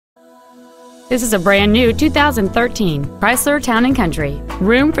This is a brand new 2013 Chrysler Town & Country.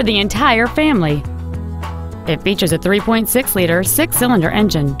 Room for the entire family. It features a 3.6-liter six-cylinder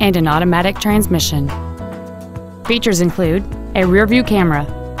engine and an automatic transmission. Features include a rear-view camera,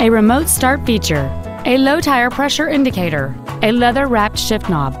 a remote start feature, a low tire pressure indicator, a leather-wrapped shift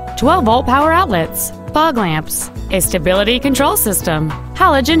knob, 12-volt power outlets, fog lamps, a stability control system,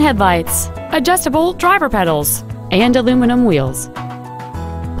 halogen headlights, adjustable driver pedals, and aluminum wheels.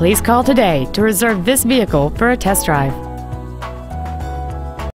 Please call today to reserve this vehicle for a test drive.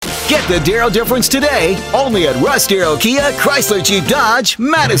 Get the Darrow difference today, only at Russ Darrow Kia, Chrysler Jeep Dodge,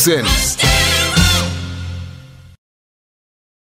 Madison.